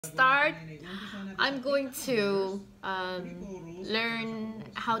Start, I'm going to learn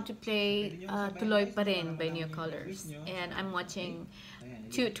how to play Tuloy Pa Rin by New Colors, and I'm watching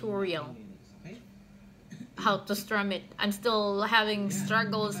tutorial how to strum it. I'm still having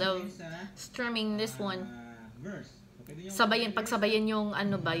struggles of strumming this one. Pagsabayan yung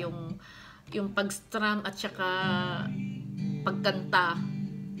ano ba, yung pag-strum at saka pagkanta.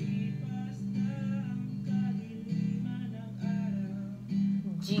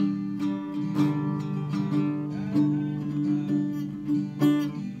 G.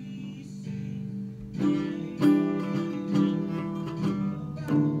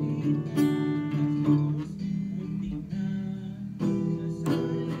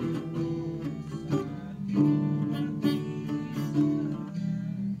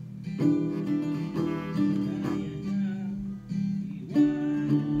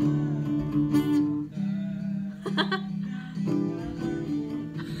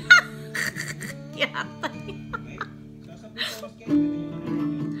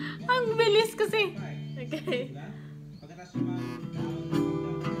 Ang bilis kasi. Okay.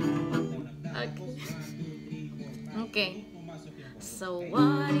 Okay. So,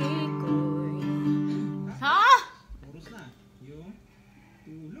 what iko'y... Ha?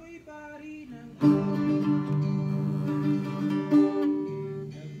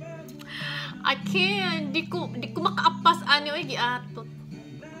 I can't. Di ko makaapas ano eh. Giatot.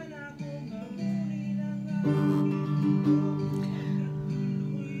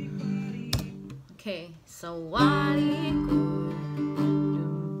 Okay, so what iko'y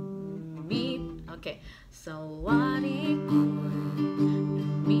meet. Okay, so what iko'y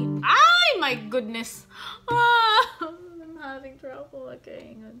meet. Ay, my goodness. I'm having trouble.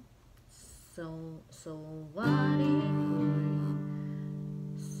 Okay, hang on. So what iko'y.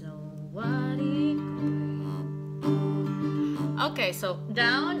 Okay, so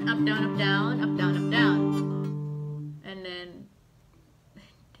down, up, down, up, down, up, down, up, down. And then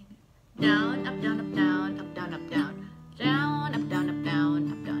down, up, down, up, down, up, down, up, down. Down, up, down, up, down,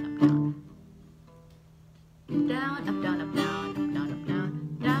 up, down, up, down. Down, up, down, up, down, up, down, up, down.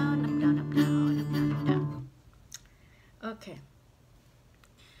 Down, up, down, up, down, up, down, up, down. Okay.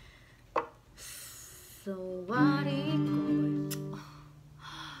 So, what iko'y...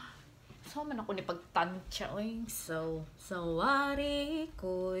 So, man ako ni pagtansya, oy. So, what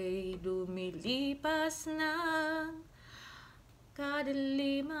iko'y lumilipas na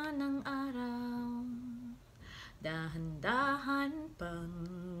kadiliman ng araw, dahan-dahan pang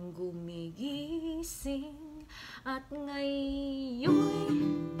gumigising, at ngayon'y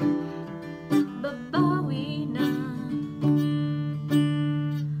babawi na.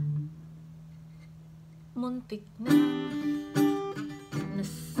 Muntik na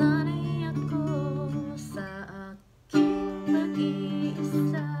nasanay ako sa aking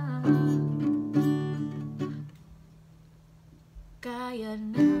pag-iisa. Kaya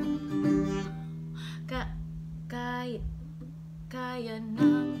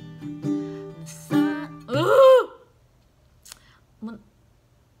na nasa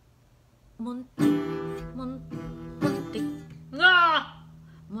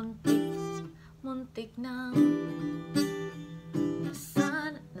muntik nang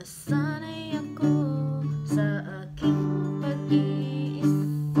nasanay ako sa aking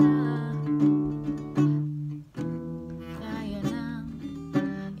pag-iisa. Kaya nang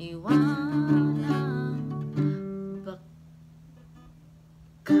iwanan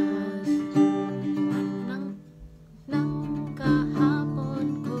bakas ng kahapon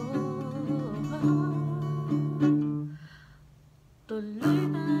ko. Tuloy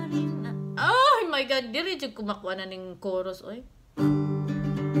pa rin na... Oh my God! Diri dyan kumakuha na ng chorus, oy.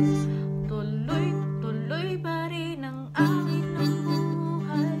 Tuloy pa rin ang akin ng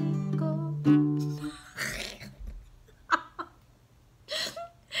buhay ko.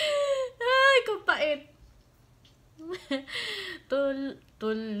 Ay, kapait.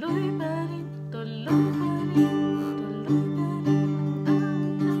 Tuloy pa rin ang akin ng buhay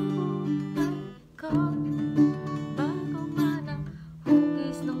ko. Bago man ang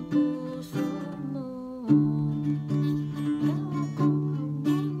hugis ng puso mo.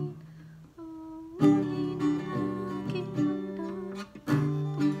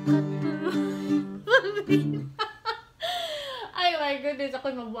 Ay, my goodness,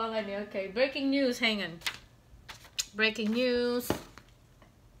 ako'y mabuangan eh. Okay, breaking news, hang on. Breaking news.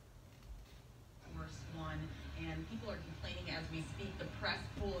 Worst one, and people are complaining as we speak. The press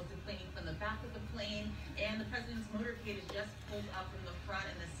pool is complaining from the back of the plane, and the president's motorcade is just pulled up from the front,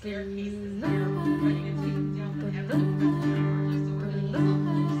 and the staircase is there, ready to take it down whenever the president emerges. So we're going to look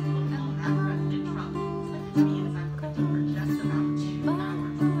at President Trump. It's like to me, as I've looked at for just about 2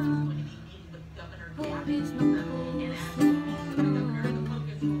 hours.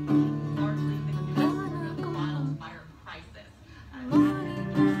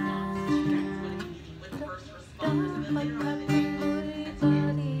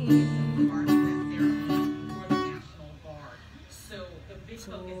 march this ceremony for the National Guard. So the big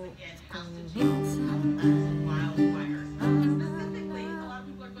focus again has to do with wildfires. Specifically, a lot of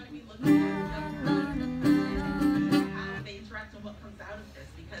people are going to be looking at how they interact and what comes out of this,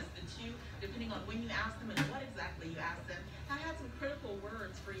 because the two, depending on when you ask them and what exactly you ask them, have had some critical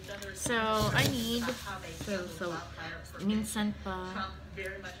words for each other. So I need minsan pa Trump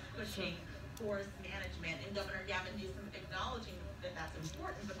very much pushing forest management, and Governor Gavin Newsom acknowledging that that's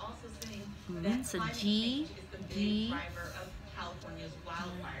important, but also saying that climate change is the big driver of California's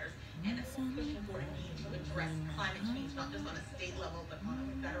wildfires, and pushing for a need to address climate change, not just on a state level, but on a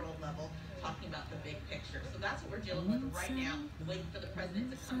federal level, talking about the big picture. So that's what we're dealing with right now, waiting for the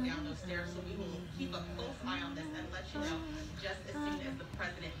president to come down those stairs. So we will keep a close eye on this and let you know just as soon as the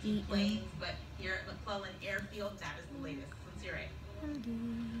president deplanes. But here at McClellan Airfield, that is the latest. Sincere.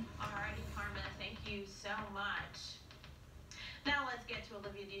 Alrighty, Carmen, thank you so much. Now let's get to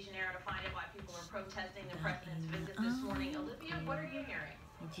Olivia DeGeneiro to find out why people are protesting the president's visit this morning. Olivia, what are you hearing?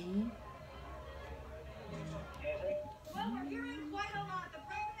 Well, we're hearing quite a lot. The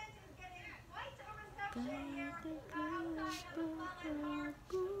president is getting quite a reception here outside of McClellan Park.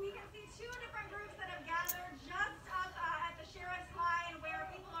 We can see two different groups that have gathered just up at the sheriff's line, where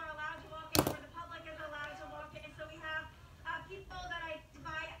people are allowed to walk in, where the public is allowed to walk in. So we have people that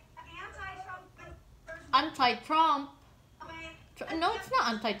identify anti-Trump. Anti-Trump? No, it's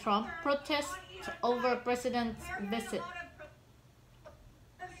not anti-Trump. Protest over president's visit.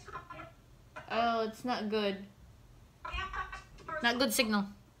 Oh, it's not good. Not good signal.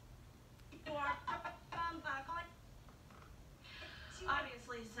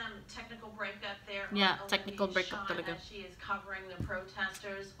 Obviously, some technical breakup there. Yeah, technical breakup talaga. As she is covering the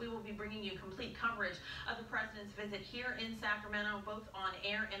protesters. We will be bringing you complete coverage of the president's visit here in Sacramento, both on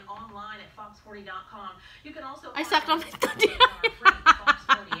air and online at fox40.com. You can also Ay, Sacramento. Fox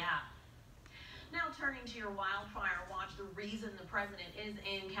 40 app. Now turning to your wildfire watch, the reason the president is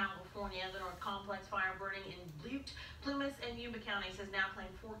in California, the North Complex fire burning in Butte, Plumas, and Yuba counties has now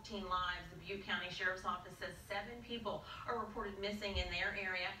claimed 14 lives. The Butte County Sheriff's Office says 7 people are reported missing in their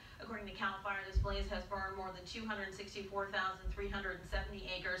area. According to CAL FIRE, this blaze has burned more than 264,370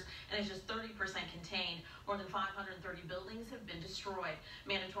 acres and is just 30% contained. More than 530 buildings have been destroyed.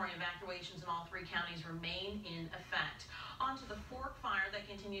 Mandatory evacuations in all 3 counties remain in effect. On to the Fork fire that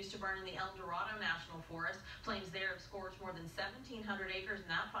continues to burn in the El Dorado National Forest. Flames there have scorched more than 1,700 acres,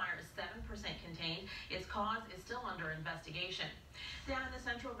 and that fire is 7% contained. Its cause is still under investigation. Down in the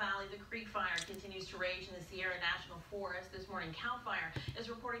Central Valley, the Creek Fire continues to rage in the Sierra National Forest. This morning, CAL FIRE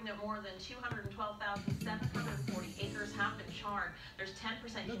is reporting that more than 212,740 acres have been charred. There's 10%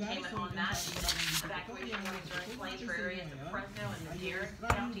 containment on that. Evacuation warnings are in place for areas of Fresno and Madera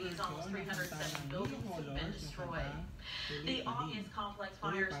counties. Almost 370 buildings have been destroyed. The August Complex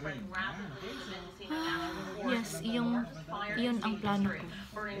fire is spreading rapidly in the Mendocino National Forest. Yes, yun ang plano ko.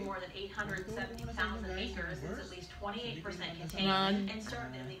 Burning more than 870,000 acres. It's at least 28% contained and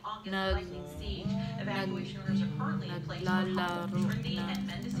started in the August lightning siege. Evacuation orders are currently in place for Trinity and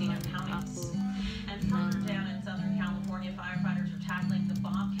Mendocino counties. And further down in Southern California, firefighters are tackling the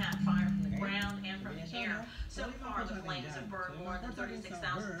Bobcat fire from the ground and from the air. So far, the flames have burned more than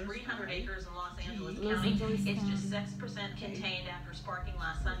 36,300 acres in Los Angeles County. It's just 6% contained after sparking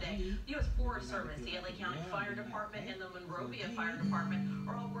last Sunday. The U.S. Forest Service, the LA County Fire Department, and the Monrovia Fire Department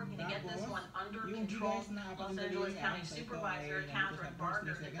are all working to get this one under control. Los Angeles County Supervisor Catherine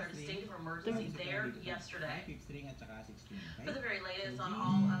Barker declared a state of emergency there yesterday. For the very latest on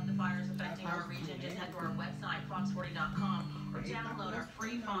all of the fires affecting our region, just head to our website, fox40.com, or download our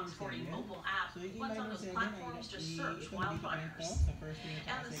free Fox 40 mobile app. Once on those platforms, just search wildfires.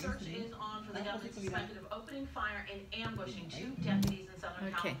 And the search is on for the government suspected of opening fire and ambushing 2 deputies in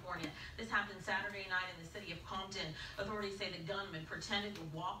Southern California. This happened Saturday night in the city of Compton. Authorities say the gunman pretended to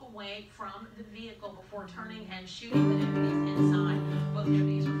walk away from the vehicle before turning and shooting the deputies inside. Both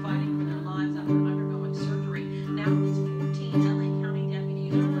deputies were fighting for their lives after undergoing surgery. Now it's 14 LA County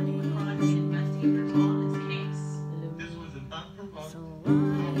deputies are working with crime scene investigators on this case. This was a thought-provoking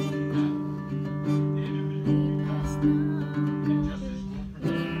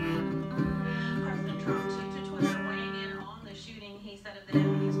President Trump took to Twitter weighing in on the shooting. He said of the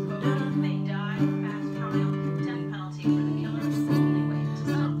deputies, quote, "If they die, fast trial, death penalty for the killer is the only way to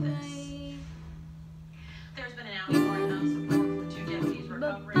stop this." There's been an outpouring of support for the 2 deputies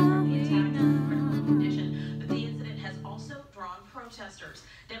recovering from the attack.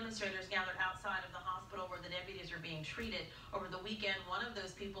 Demonstrators gathered outside of the hospital where the deputies are being treated. Over the weekend, one of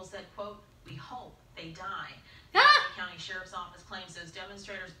those people said, quote, "We hope they die." The County Sheriff's Office claims those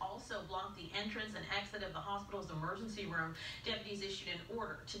demonstrators also blocked the entrance and exit of the hospital's emergency room. Deputies issued an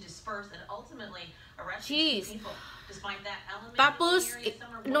order to disperse and ultimately arrest two people. Despite that element, Tapos,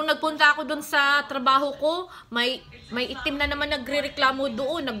 nung nagpunta ako dun sa trabaho ko, may itim na naman nagrereklamo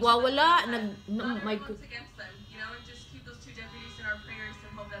doon, nagwawala, my God. against them, you know, and just keep those two deputies in our prayers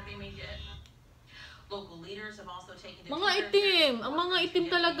and hope that they make it. Local leaders have also taken to Mga itim, ang mga itim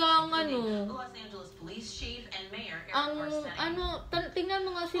talaga ang The Los Angeles Police Chief and Mayor ang Eric Garcetti. tingnan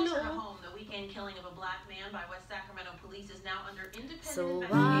mo nga sila. Closer to home, the weekend killing of a black man by West Sacramento police is now under independent So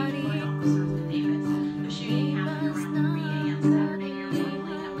investigation by officers in Davis. The shooting happened around 3 a.m. Saturday near One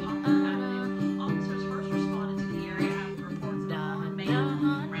Lane at Poplar Avenue. Officers first responded to the area after reports of a fallen man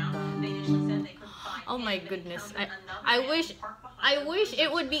moving around. They initially said they couldn't find Oh my him, but goodness. encountered I another wish man parked behind I the wish it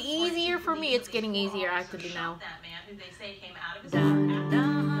cruiser. would be easier for me. It's getting easier actually now. That man, who they say came out of his car after the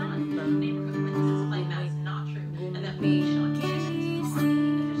gun. Neighborhood witnesses claim that's not true, and that police shot him in his car.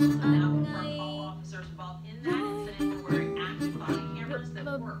 Officials have now confirmed all officers involved in that incident were wearing active body cameras that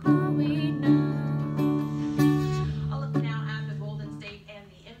work. I'll look now at the Golden State and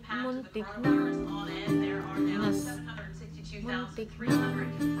the impact of the coronavirus on it. There are now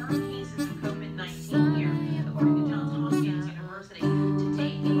 762,300 confirmed cases of COVID-19 here, according to Johns Hopkins University. To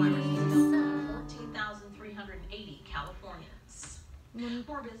date, the virus has killed 14,380 Californians.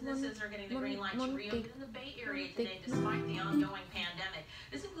 More businesses are getting the green light to reopen in the Bay Area today despite the ongoing pandemic.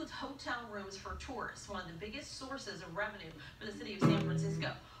 This includes hotel rooms for tourists, one of the biggest sources of revenue for the city of San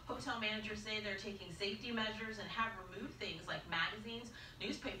Francisco. Hotel managers say they're taking safety measures and have removed things like magazines,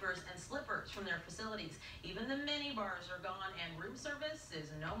 newspapers, and slippers from their facilities. Even the mini bars are gone and room service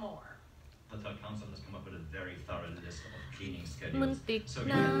is no more. The third council has come up with a very thorough list of cleaning schedules. Muntik So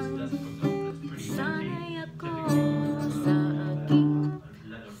na again, this does put up with pretty sanay ako typically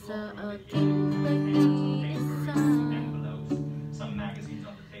sa aking pag-iisa. envelopes, some magazines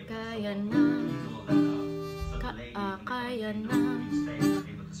on the table. Kaya So na, all that up. So the lady in the kaya clean na, space is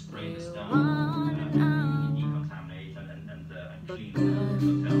able to spray this down, iwanan ang decontaminate and clean the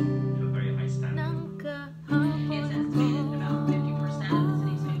hotel to a very high standard. ng It's kahapon estimated about 50% of the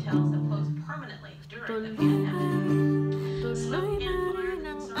city's hotels have closed permanently during the pandemic. Smoke and fire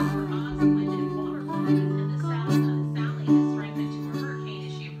concerns for us, wind and water quality in the south. Sally has strengthened to a hurricane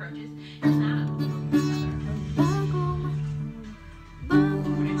as she approaches. Here's Adam with a look at the weather.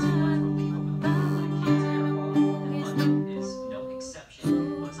 When it's so much relief over the weekend when it comes to air quality, and London is no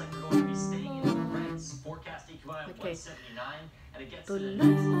exception. Looks like we're going to be staying in the reds. Forecast AQI of Okay. 179, and it gets to the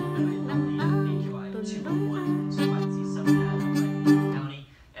next AQI of 201. So you might see some of that in Miami County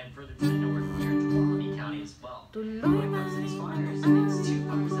and further to the north near Tuolumne County as well. tuloy When it comes to these fires, it's two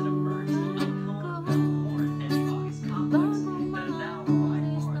fires that emerged in Elkhorn, Elkhorn, and the August complex that are now by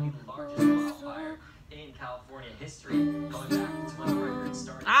far the largest wildfire in California history, going back to when the record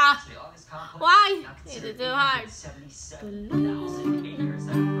started. Ah! So the August complex Why? now Is considered it too hard? 77,000 acres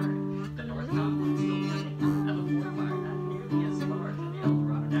that burned. The North Complex still burning, and the Fort Fire not nearly as large in the El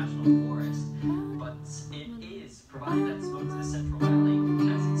Dorado National Forest, but it is providing that smoke to the Central Valley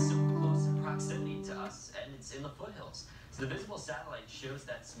as it's so close in proximity to us, and it's in the foothills. So the visible satellite shows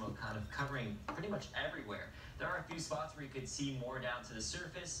that smoke kind of covering pretty much everywhere. There are a few spots where you could see more down to the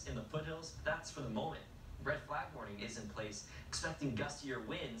surface in the foothills, but that's for the moment. Red flag warning is in place, expecting gustier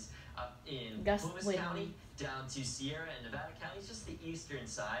winds up in Gust Plumas wind. County down to Sierra and Nevada counties, just the eastern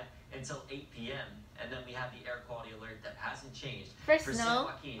side, until 8 p.m. And then we have the air quality alert that hasn't changed First for no? San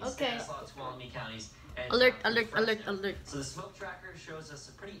Joaquin, Okay. Stanislaus, Tuolumne counties, and Alert, down to alert, alert, Fresno. alert. So the smoke tracker shows us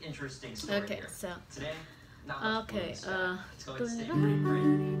a pretty interesting story Okay, here. so Today, not much blue okay, sky. It's going to stay tuloy pretty gray.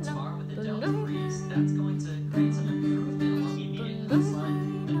 lang, Tomorrow with the Delta tuloy breeze, that's going to create some improvement along the immediate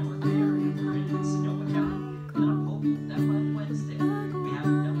coastline, the North Bay Area, Marin, and Sonoma County. And I'm hoping that by Wednesday, we have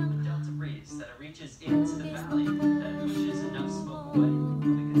another with Delta breeze that reaches into the valley, that pushes enough smoke away, and we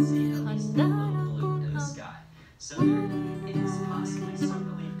can see at least a little blue in the sky. So there is possibly some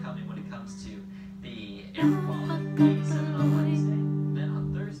relief coming when it comes to the air quality. 87 on Wednesday. Then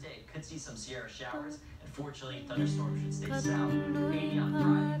on Thursday, could see some Sierra showers. Unfortunately, thunderstorms should stay south. 80 on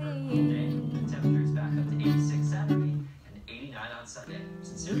Friday for a cool day. The temperature is back up to 86 Saturday and 89 on Sunday.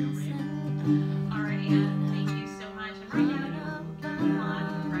 Sincerely, over to you. Alrighty, Adam, thank you so much. And right now, you're live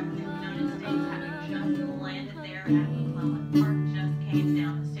with the President of the United States, having just landed there at McClellan Park, just came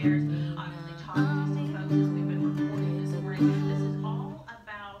down the stairs. Obviously, talking to some folks as we've been reporting this morning. This is all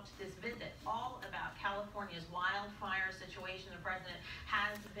about this visit, all about California's wildfire situation. The president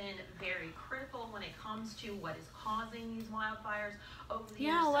has been very critical when it comes to what is causing these wildfires. Over the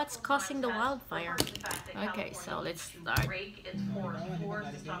Yeah, years, what's several causing the times has wildfire? referred to the fact that Okay, so California let's needs to start. break its forest floors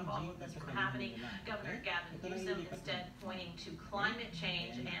to stop all of this from happening. Governor Gavin Newsom instead pointing to climate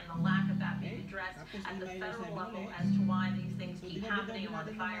change and the lack of that being addressed at the federal level as to why these things keep happening and why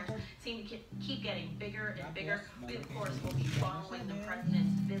the fires seem to keep getting bigger and bigger. We, of course, will be following the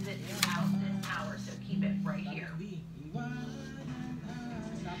president's visit throughout this hour, so keep it right here.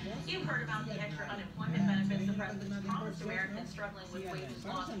 You've heard about the extra unemployment benefits the president promised Americans struggling with wages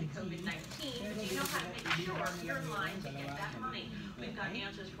lost due to COVID-19. But do you know how to make sure you're in line to get that money? We've got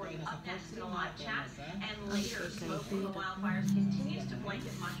answers for you up next in a live chat. And later, smoke from the wildfires continues to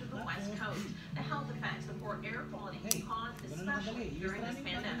blanket much of the West Coast. The health effects of poor air quality can cause, especially during this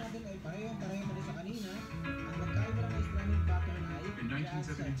pandemic. In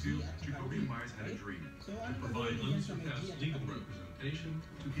 1972, Jacoby and Myers had a dream to provide unsurpassed legal representation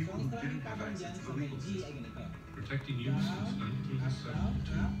to people who didn't have access to the legal system, protecting you since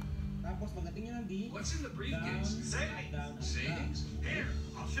 1972. What's in the briefcase? Savings. Savings? Here,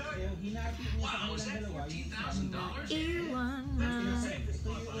 I'll show you. Wow, is that $14,000?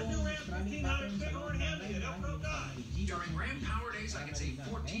 During Ram Power Days, I can save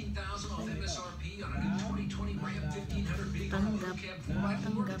 $14,000 off MSRP on a new 2020 Ram 1500 Bighorn Crew Cab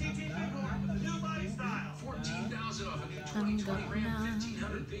 4x4. $14,000 off a new 2020 Ram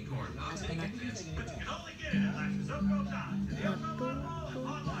 1500 Bighorn. I'll take it, Vince. But you can only get it at Lashes Upco Dodge. The Upco Mall,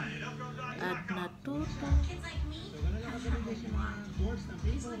 online at upco.com. Kids like me have trouble walking.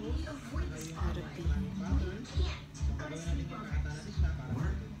 Kids like me avoid the spotlight. You can't. Go to sleep on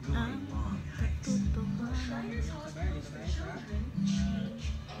Shriners Hospitals for Children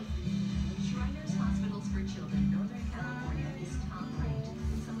change everything. Shriners Hospitals for Children, Northern California is top ranked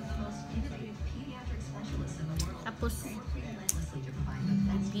with some of the most innovative pediatric specialists in the world. Tapos, They work relentlessly to provide the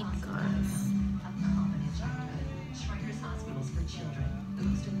best repeat possible cars. of confident childhood. Shriners Hospitals for Children, the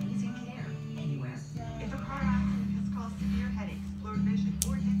most amazing care anywhere. If a car accident has caused severe headaches, blurred vision,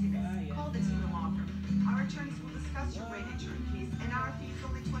 or dizziness, call the team at law firm. Our attorneys will discuss your brain injury case, and our fee is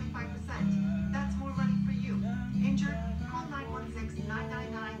only 25%. That's more money for you. Injured? Call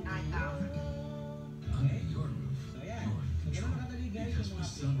 916-999-9000. Under your roof, you're in control. Because with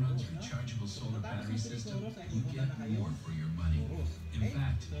Sunrun's rechargeable solar battery system, you get more for your money. In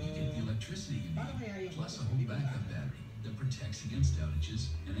fact, you get the electricity you need, plus a home backup battery that protects against outages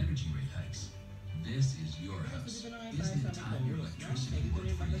and energy rate hikes. This is your house. Isn't it time your electricity worked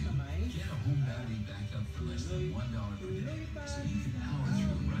for you? Get a home battery backup for less than $1 per day, so you can power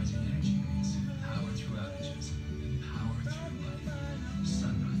through rising energy rates, power through outages, and power through life.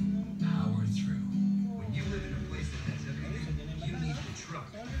 Sunrun, power through. When you live in a place that has everything, you need the truck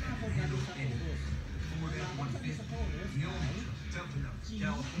that can handle anything. Ford F-150, the only truck tough enough for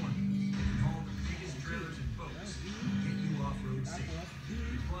California. It can haul the biggest trailers and boats, get you off-road safe.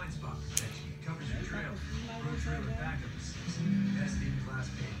 Your blind spot protection covers your trailer, road trailer backup assist, best in class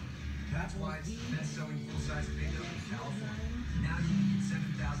payment. That's why it's the best-selling full-size pickup in California. Now you can get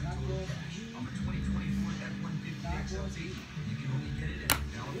 $7,000 total cash off a 2024 F-150 XLT. You can only get it at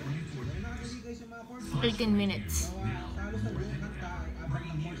California Ford dealers. 18 minutes.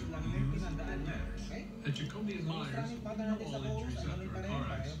 At Jacoby and Myers, all injuries after a car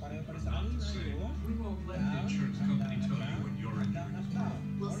accident are not the same. We won't let the insurance company tell you when your injuries are.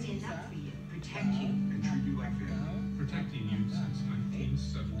 We'll stand up for you, protect you. And treat you like family. Protecting you since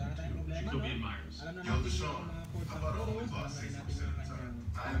 1972. Jacoby and Myers. Yo, Deshaun, how about only about 60% of the time?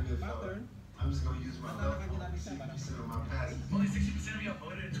 I have a good thought. I'm just gonna use my love phone to see if you sit on my passes. Only 60% of y'all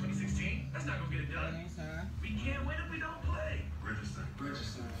voted in 2016? That's not gonna get it done. We can't win if we don't play. Register.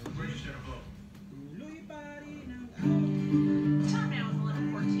 Register. Register to vote. Time now is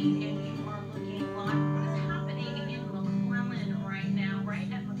 11:14, and you are looking live at what is happening in McClellan right now, right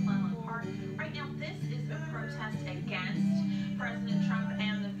at McClellan Park. Right now, this is a protest against President Trump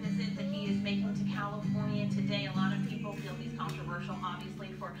and the visit that he is making to California today. A lot of people feel he's controversial,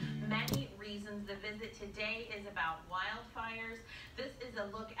 obviously, for many reasons. The visit today is about wildfires. This is a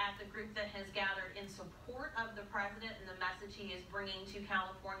look at the group that has gathered in support of the president and the message he is bringing to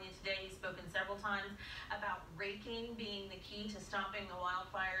California today. He's spoken several times about raking being the key to stopping the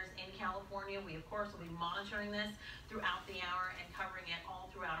wildfires in California. We, of course, will be monitoring this throughout the hour and covering it all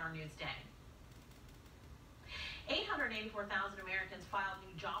throughout our news day. 884,000 Americans filed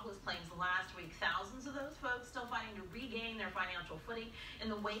new jobless claims last week. Thousands of those folks still fighting to regain their financial footing in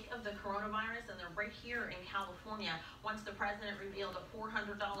the wake of the coronavirus, and they're right here in California. Once the president revealed a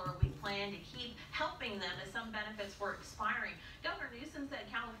 $400 a week plan to keep helping them as some benefits were expiring. Governor Newsom said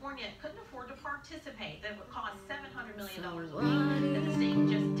California couldn't afford to participate. That would cost $700 million a week that the state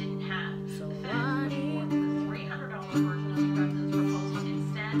just didn't have. The Fed pushed forward with version of the president's proposal.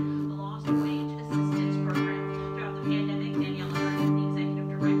 Instead, the Lost Wage Assistance Program. Throughout the pandemic, Danielle Leonard, the executive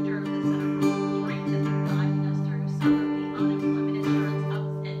director of the Center for Workers' Rights, has been guiding us through some of the unemployment insurance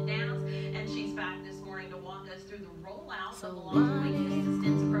ups and downs, and she's back this morning to walk us through the rollout of the Lost Wage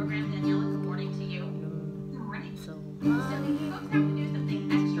Assistance Program. Danielle, good morning to you. Good morning. So folks have to do something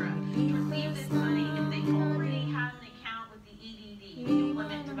extra to receive this money if they already had an account with the EDD, the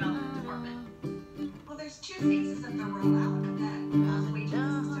Employment Development Department. Well, there's two phases of the rollout of that Lost Wages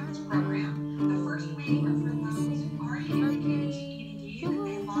Assistance Program. The first wave are for those who already indicated to EDD that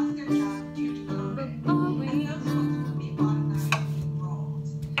they lost their job due to COVID, and those folks will be automatically enrolled.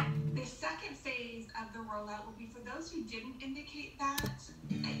 The second phase of the rollout will be for those who didn't indicate that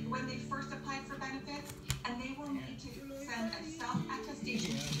when they first applied for benefits, and they will need to send a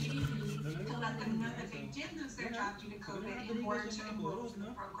self-attestation to EDD to let them know that they did lose their job due to COVID in order to enroll in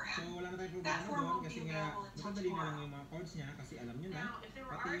the program. That form will be available until tomorrow. Now, if they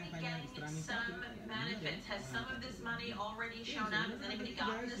were already getting some benefits, has some of this money already shown up? Has anybody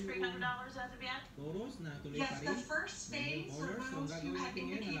gotten this $300 as of yet? Yes, the first phase for those who had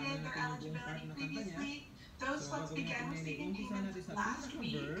indicated their eligibility previously, those folks began receiving payments last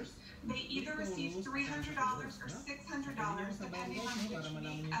week. They either received $300 or $600 depending on which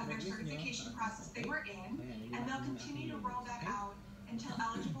week of their certification process they were in, and they'll continue to roll that out until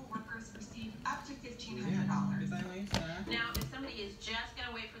eligible workers receive up to $1,500. Now, if somebody is just going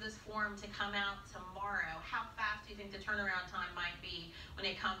to wait for this form to come out tomorrow, how fast do you think the turnaround time might be when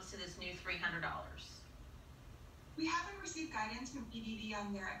it comes to this new $300? We haven't received guidance from EDD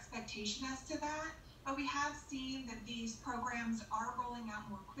on their expectation as to that, but we have seen that these programs are rolling out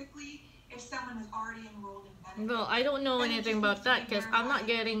more quickly if someone is already enrolled in benefits. Well, I don't know anything about that because I'm not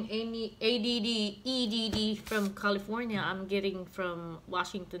getting any EDD from California. I'm getting from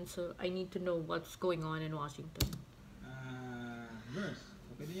Washington, so I need to know what's going on in Washington. Verse.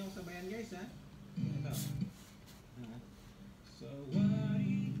 So, pwede nyo sabayan guys, ha? Ito. So,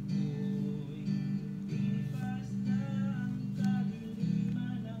 wari ko'y lipas ng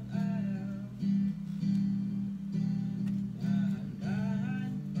kadiliman ng araw.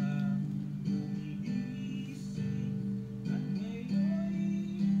 Dahan-dahan pang gumigising at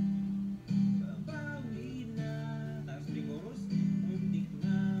ngayon'y babawi na. Tapos pre-chorus, muntik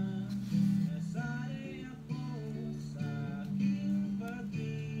na nasanay ako sa aking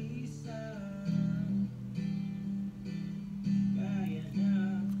pag-iisa. Kaya na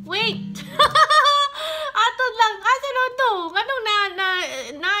Wait! Ato lang. Asa na to? Anong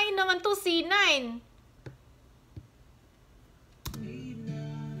nine naman to? C9. na.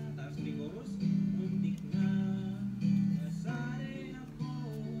 Tapos pre-chorus, muntik na nasanay ako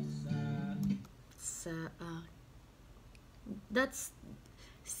sa That's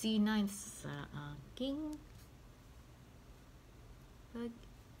C9 sa aking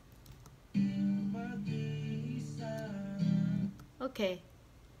pag-iisa. Okay.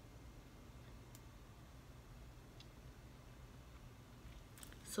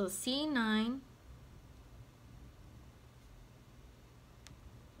 So C9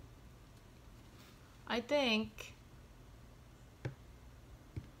 I think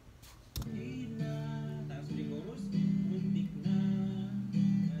Tapos pre-chorus, muntik na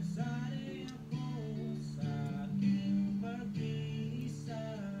nasanay ako sa aking pag-iisa.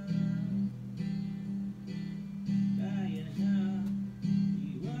 Kaya na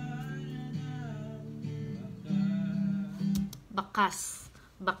iwanan ang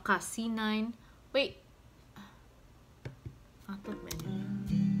Bakas C9. Wait. Ato menu.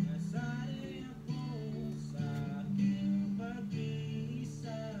 nasanay ako sa aking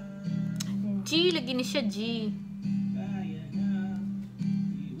pag-iisa. G lagi ni siya G. Kaya na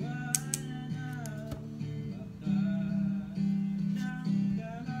iwanan ang ng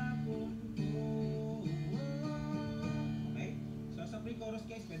kahapon ko. Okay? So sa pre-chorus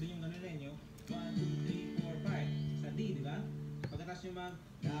guys, pwede yung ganun rin yung 1, 2, 3, 4, 5 sa D, di ba? Pagkatas yung mag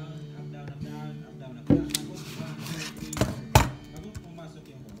down, up, down, up, down, up, down, up, down. Tapos 1, 2, 3, 4. Bago pumasok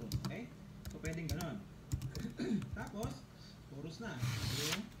yung chorus. Okay? So pwedeng ganun. Tapos, chorus na.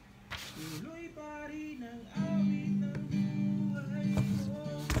 Yung tuloy pa rin ang awit ng buhay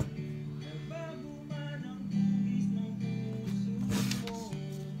ko. Nagbago man ang hugis ng puso ko.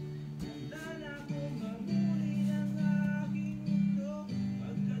 Nandala kong mamuli ng aking mundo.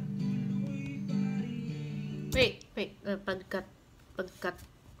 Pagkat tuloy pa rin. Wait.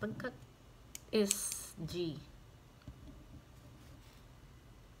 Pagkat is G.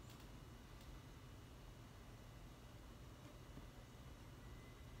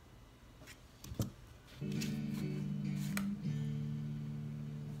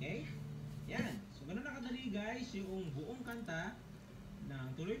 Okay? Yan. So, ganun nakadali guys. guys yung buong kanta ng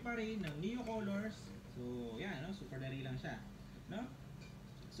Tuloy Pa Rin ng Neo Colors. So, yan, no? Super dali lang siya. No?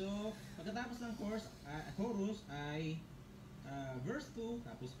 So, pagkatapos ng chorus ay verse 2,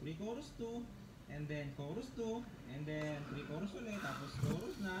 tapos pre-chorus 2, and then chorus 2, and then pre-chorus ulit, tapos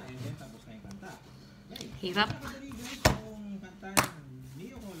chorus na, and then tapos na yung kanta. Okay. Hirap. Napakadali guys yung kanta ng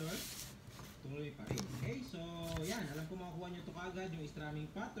Neo Colors, Tuloy Pa Rin. Okay, so yan, alam ko makakuha nyo ito kaagad, yung strumming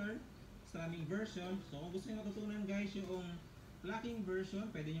pattern, strumming version. So kung gusto nyo matutunan guys yung plucking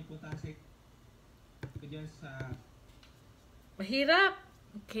version, pwede nyo puntahan ko dyan sa... Mahirap.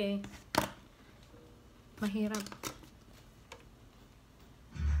 Okay. Mahirap.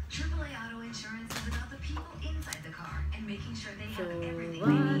 AAA Auto Insurance is about the people inside the car and making sure they have everything So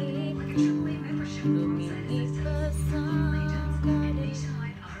they need, like a AAA membership, roadside assistance, local agents, and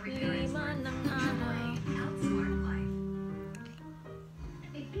nationwide auto repair experts. AAA, outsmart life.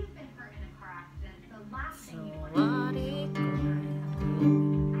 If you've been hurt in a car accident, the last thing you want what to it do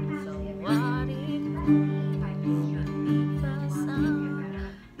is so what it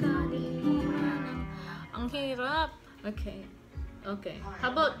ang hirap. Okay. Okay.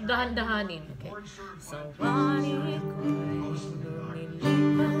 How about dahan-dahanin? Okay. So what it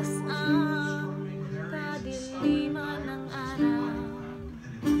lumilipas ang kadiliman ng araw.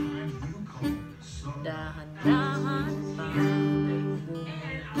 Dahan-dahan pa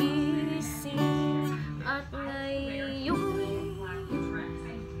bumising at ngayon'y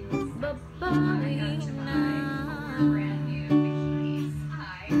babawi na.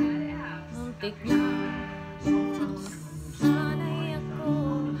 Muntik na sanay ako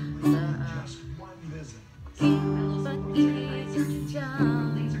sa aking pag-iisya.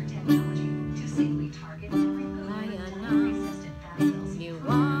 Kaya na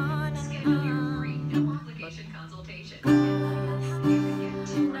iwanan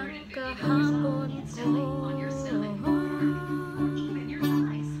ang kahapon ko.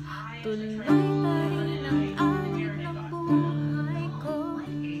 Tuloy pa rin ang awit ng buhay ko.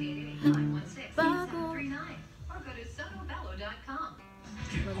 Bago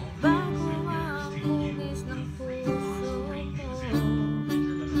magbago ang hugis ng puso ko.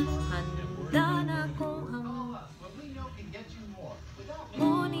 Handa na akong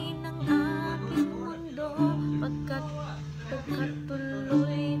hamunin ng aking mundo pagkat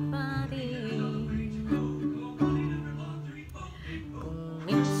tuloy pa rin. Kung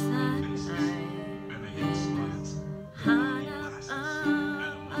minsan ay hanap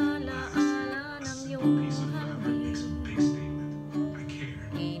ang alaala ng iyong hangin,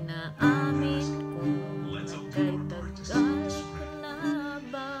 inaamin kung kay tagal ko na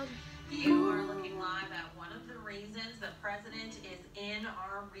You are looking live at one of the reasons the president is in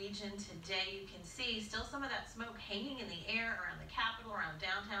our region today. You can see still some of that smoke hanging in the air around the Capitol, around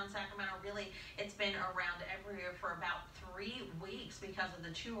downtown Sacramento. Really, it's been around everywhere for about 3 weeks because of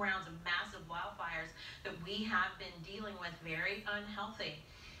the 2 rounds of massive wildfires that we have been dealing with. Very unhealthy.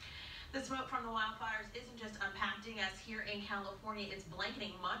 The smoke from the wildfires isn't just impacting us here in California, it's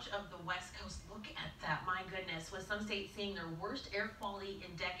blanketing much of the West Coast. Look at that, my goodness, with some states seeing their worst air quality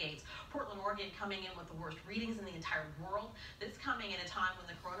in decades. Portland, Oregon coming in with the worst readings in the entire world. This coming at a time when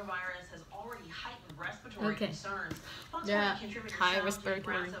the coronavirus has already heightened respiratory concerns. Yeah, Contributor high Sharon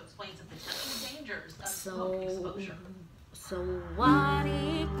respiratory. Grasso explains the potential dangers of smoke exposure. So what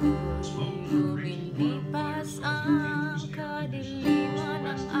it lumilipas ang kadiliman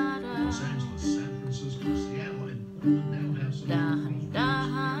ng araw. Los Angeles, San Francisco, Seattle, and Portland now have some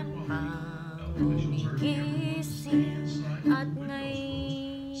Dahan-dahan pa gumigising at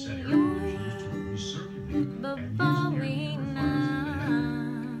ngayon'y babawi na.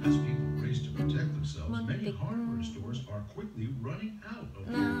 As people race to protect themselves, many hardware stores are quickly running out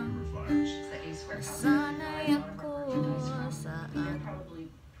of air purifiers. Sanay ako sa aking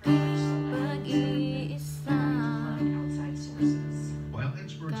pag-iisa. While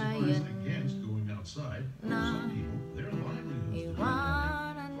experts advise against going outside, for some people, their livelihoods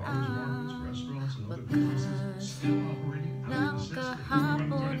Iwanan farmers markets, restaurants, and other businesses still operating out ng of necessity.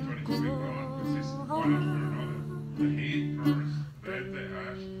 kahapon ko.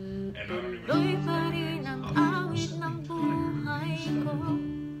 Tuloy pa rin ang awit ng buhay ko.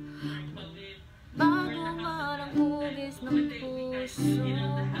 Bago man ang hugis ng puso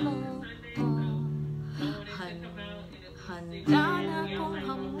mo. Handa na akong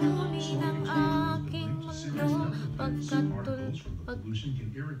hamunin ang aking mundo pagkatuloy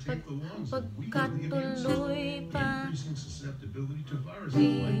pa rin.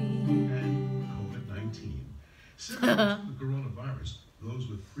 Similar to the coronavirus, those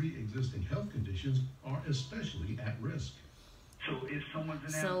with pre-existing health conditions are especially at risk.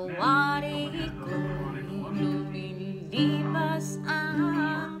 Sa wari ko'y lumilipas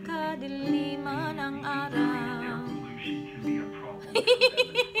ang kadiliman ng araw.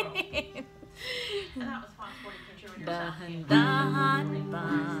 Dahan-dahan pa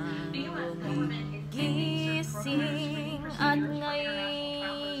gumigising at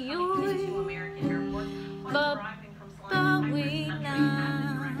ngayon'y babawi na.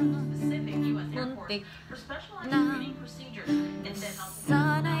 Muntik na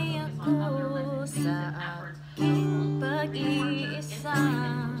sanay ako sa aking pag-iisa.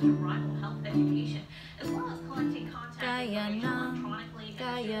 Kaya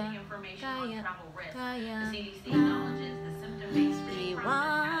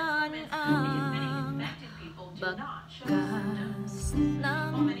iwan ang bakas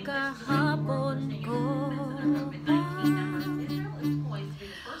ng kahapon ko.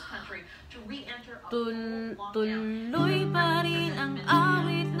 Tuloy pa rin ang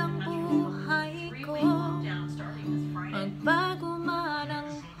awit ng buhay ko. Magbago man ang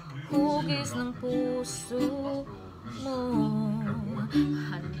hugis ng puso mo.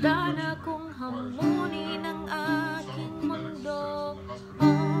 Handa na kong hamunin ang aking mundo.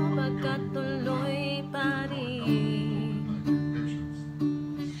 Pagkat tuloy pa rin.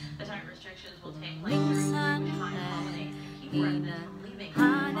 Minsan ay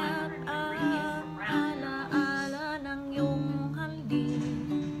hinahanap ang alaala ng iyong haldin.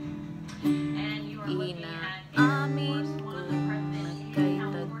 Inaamin ko na kay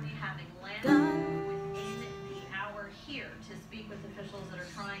tagal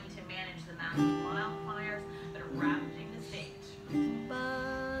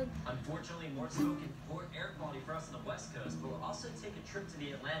Unfortunately, more smoke and poor air quality for us on the West Coast, but we'll also take a trip to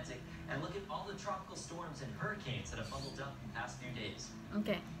the Atlantic and look at all the tropical storms and hurricanes that have bubbled up in the past few days.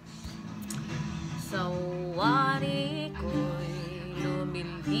 Okay. Sa wari ko'y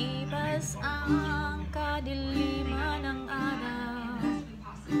lumilipas ang kadiliman ng araw.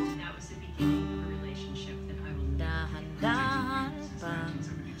 Dahan-dahan pang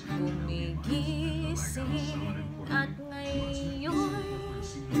gumigising at ngayon'y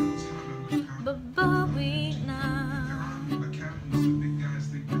babawi na.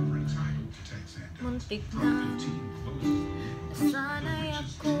 Muntik na nasanay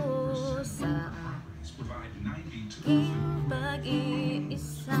ako sa aking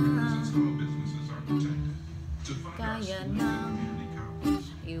pag-iisa. Kaya nang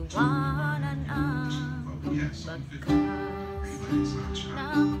iwanan ang bakas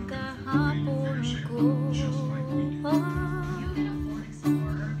ng kahapon ko.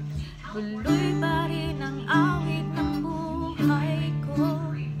 Tuloy pa rin ang awit ng buhay ko.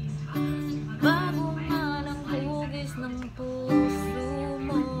 Bago man ang hugis ng puso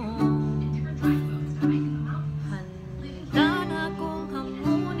mo. Handa na kong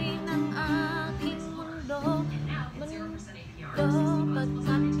hamunin ang aking mundo.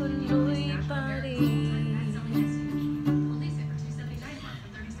 Pagkat tuloy pa rin.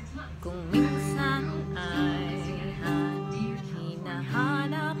 Kung minsan ay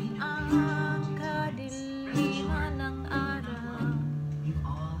hinahanap ang kadiliman ng araw.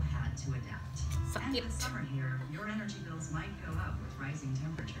 Sakit. Summer here, your energy bills might go up with rising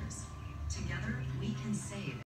temperatures. Together, we can save